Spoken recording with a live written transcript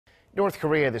North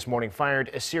Korea this morning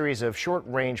fired a series of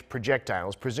short-range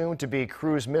projectiles presumed to be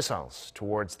cruise missiles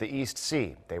towards the East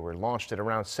Sea. They were launched at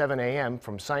around 7 a.m.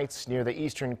 from sites near the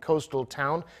eastern coastal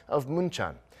town of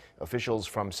Muncheon. Officials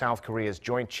from South Korea's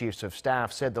Joint Chiefs of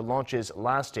Staff said the launches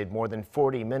lasted more than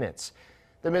 40 minutes.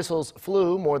 The missiles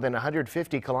flew more than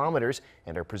 150 kilometers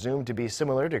and are presumed to be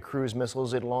similar to cruise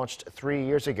missiles it launched 3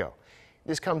 years ago.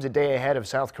 This comes a day ahead of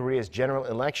South Korea's general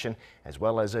election, as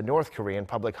well as a North Korean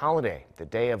public holiday, the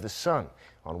Day of the Sun,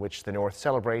 on which the North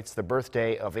celebrates the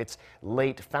birthday of its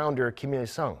late founder Kim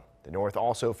Il-sung. The North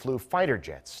also flew fighter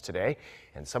jets today,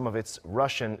 and some of its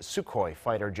Russian Sukhoi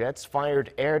fighter jets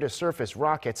fired air-to-surface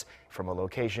rockets from a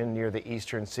location near the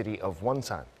eastern city of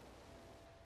Wonsan.